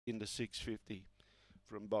into 650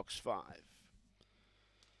 from box 5.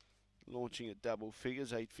 Launching at double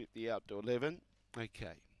figures, 850 out to 11.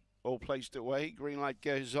 Okay. All placed away. Green light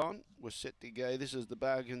goes on. We're set to go. This is the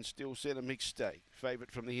bargain still centre mixed stake.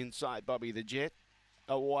 Favourite from the inside, Bobby the Jet.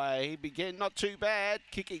 Away, began not too bad,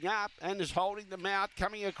 kicking up and is holding them out.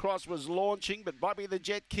 Coming across was Launching, but Bobby the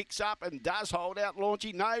Jet kicks up and does hold out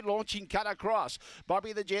Launching. No, Launching cut across.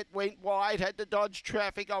 Bobby the Jet went wide, had to dodge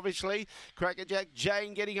traffic, obviously. Crackerjack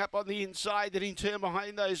Jane getting up on the inside, then in turn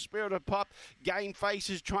behind those Spirit of Pop. Game Face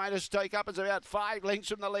is trying to stoke up. It's about 5 lengths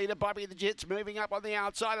from the leader. Bobby the Jet's moving up on the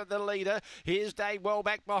outside of the leader. Here's Dave well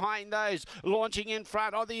back behind those. Launching in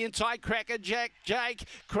front on the inside, Crackerjack Jake.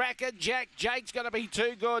 Crackerjack Jake's going to be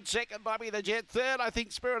too good. Second, Bobby the Jet. Third, I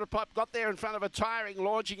think Spirit of Pop got there in front of a tiring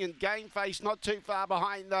Launching, and Game Face not too far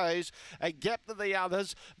behind those. A gap to the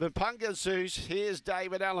others. The Punga Zeus. Here's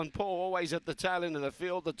David Allen Paul, always at the tail end of the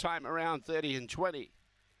field. The time around 30 and 20.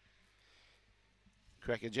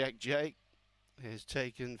 Crackerjack Jake has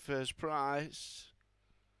taken first prize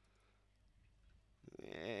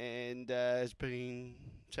and has been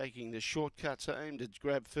taking the shortcuts home to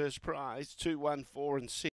grab first prize. 2, 1, 4 and 6.